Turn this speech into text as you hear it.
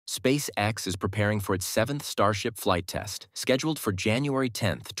SpaceX is preparing for its seventh Starship flight test, scheduled for January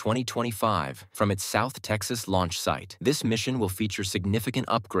 10, 2025, from its South Texas launch site. This mission will feature significant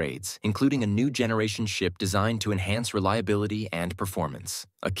upgrades, including a new generation ship designed to enhance reliability and performance.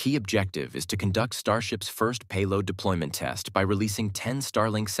 A key objective is to conduct Starship's first payload deployment test by releasing 10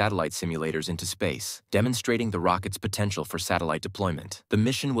 Starlink satellite simulators into space, demonstrating the rocket's potential for satellite deployment. The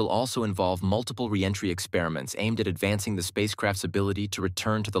mission will also involve multiple reentry experiments aimed at advancing the spacecraft's ability to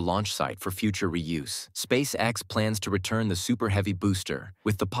return to the launch site for future reuse. SpaceX plans to return the Super Heavy booster,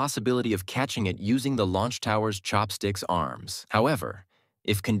 with the possibility of catching it using the launch tower's chopsticks arms. However,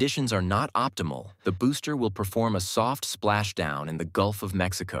 if conditions are not optimal, the booster will perform a soft splashdown in the Gulf of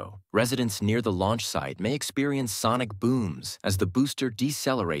Mexico. Residents near the launch site may experience sonic booms as the booster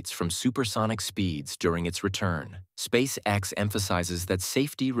decelerates from supersonic speeds during its return. SpaceX emphasizes that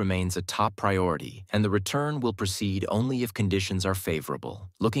safety remains a top priority, and the return will proceed only if conditions are favorable.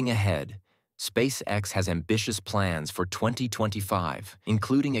 Looking ahead, SpaceX has ambitious plans for 2025,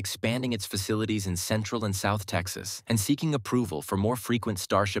 including expanding its facilities in Central and South Texas and seeking approval for more frequent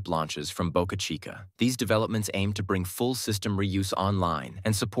Starship launches from Boca Chica. These developments aim to bring full system reuse online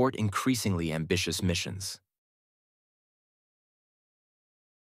and support increasingly ambitious missions.